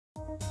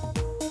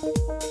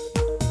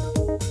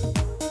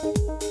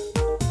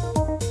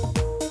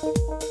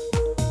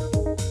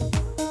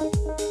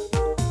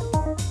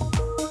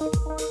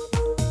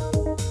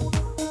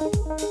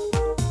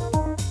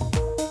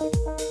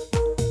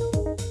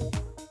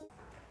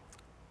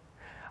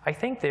I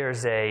think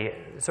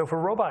so for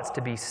robots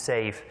to be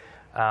safe,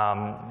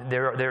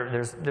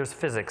 there's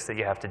physics that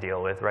you have to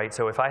deal with, right?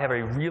 So if I have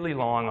a really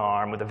long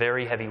arm with a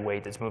very heavy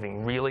weight that's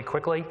moving really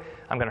quickly,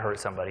 I'm going to hurt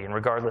somebody. And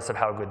regardless of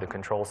how good the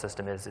control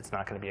system is, it's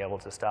not going to be able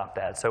to stop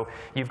that. So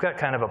you've got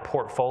kind of a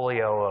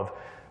portfolio of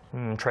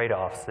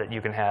trade-offs that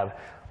you can have: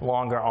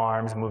 longer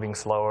arms moving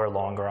slower,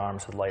 longer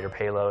arms with lighter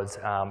payloads.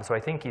 So I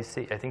think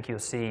you'll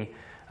see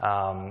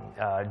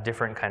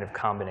different kind of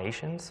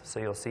combinations. So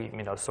you'll see,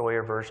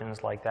 Sawyer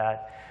versions like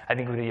that. I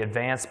think with the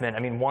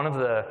advancement, one of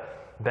the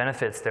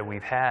benefits that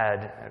we've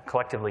had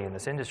collectively in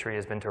this industry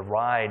has been to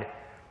ride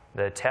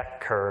the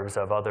tech curves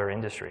of other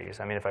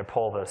industries. If I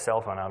pull the cell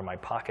phone out of my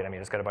pocket,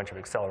 it's got a bunch of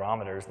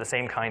accelerometers, the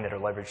same kind that are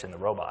leveraged in the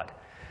robot.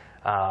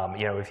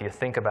 If you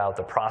think about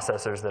the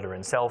processors that are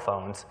in cell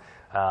phones,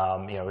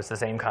 it's the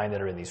same kind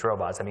that are in these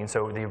robots.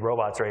 So the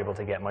robots are able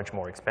to get much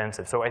more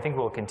expensive. So I think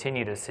we'll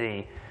continue to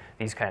see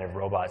these kind of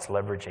robots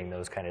leveraging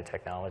those kind of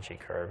technology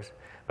curves.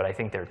 But I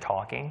think they're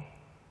talking.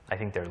 I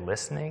think they're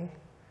listening.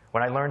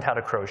 When I learned how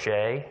to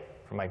crochet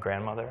from my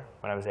grandmother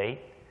when I was 8,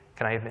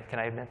 can I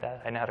admit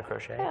that? I know how to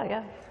crochet.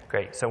 Yeah.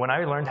 Great. So when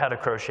I learned how to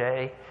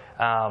crochet,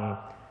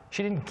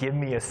 she didn't give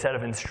me a set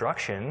of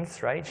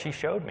instructions, right? She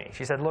showed me.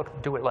 She said,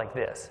 look, do it like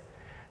this.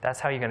 That's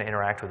how you're going to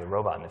interact with a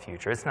robot in the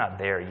future. It's not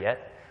there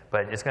yet,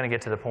 but it's going to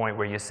get to the point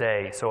where you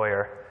say,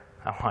 Sawyer,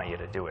 I want you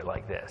to do it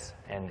like this,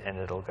 and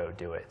it'll go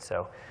do it.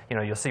 So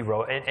you'll see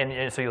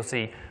so you'll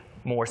see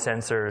more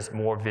sensors,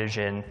 more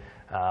vision,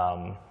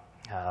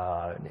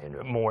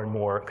 more and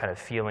more kind of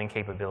feeling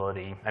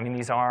capability.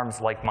 These arms,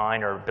 like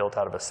mine, are built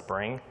out of a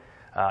spring.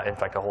 In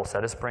fact, a whole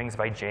set of springs. If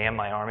I jam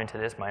my arm into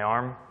this, my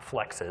arm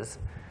flexes.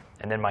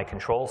 And then my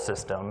control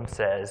system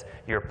says,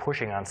 you're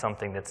pushing on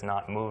something that's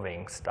not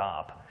moving,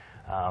 stop.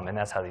 And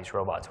that's how these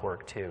robots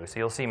work, too. So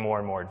you'll see more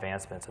and more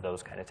advancements of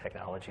those kind of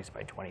technologies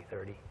by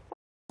 2030.